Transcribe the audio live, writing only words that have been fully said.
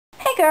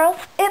girls,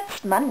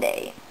 it's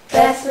Monday.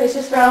 Best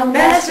wishes from,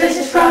 best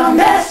wishes from,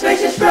 best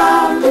wishes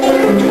from.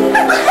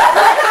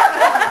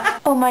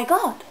 Oh my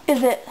god,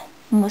 is it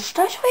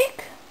Moustache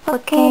week?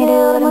 What can you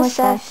do with a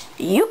moustache?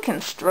 You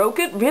can stroke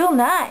it real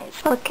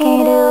nice. What can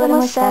you do with a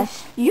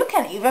moustache? You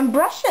can even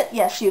brush it,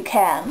 yes you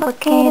can. What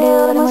can you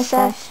do with a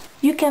moustache?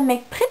 You can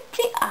make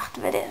pretty art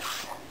with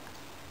this.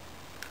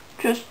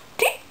 Just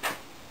deep.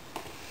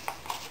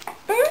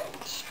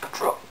 And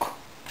stroke.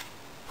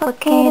 What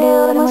can you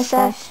do with a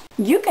moustache?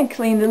 You can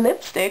clean the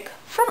lipstick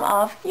from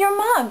off your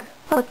mug.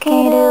 What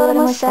can you do with a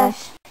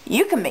moustache?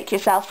 You can make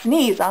yourself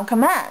sneeze on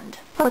command.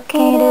 What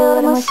can you do with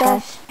a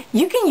moustache?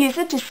 You can use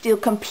it to steal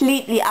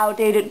completely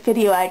outdated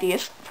video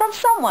ideas from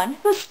someone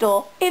who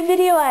stole a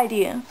video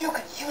idea. You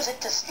can use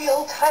it to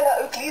steal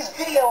Tyler Oakley's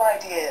video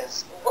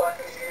ideas.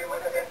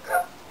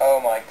 Oh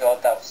my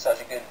god, that was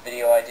such a good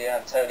video idea.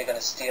 I'm totally going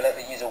to steal it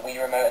but use a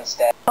Wii remote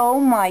instead. Oh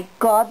my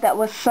god, that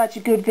was such a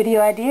good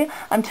video idea.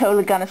 I'm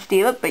totally gonna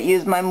steal it but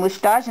use my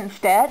moustache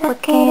instead.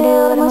 What can you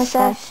do with a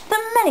moustache? The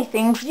many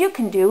things you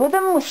can do with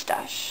a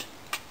moustache.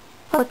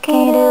 What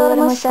can you do with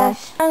a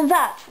moustache? And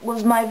that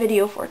was my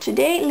video for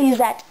today,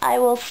 Lisette. I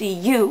will see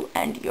you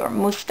and your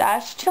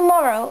moustache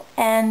tomorrow,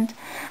 and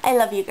I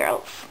love you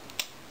girls.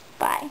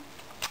 Bye.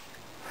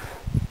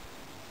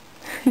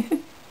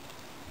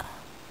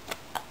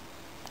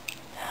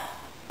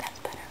 That's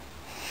better.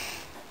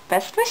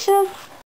 Best wishes.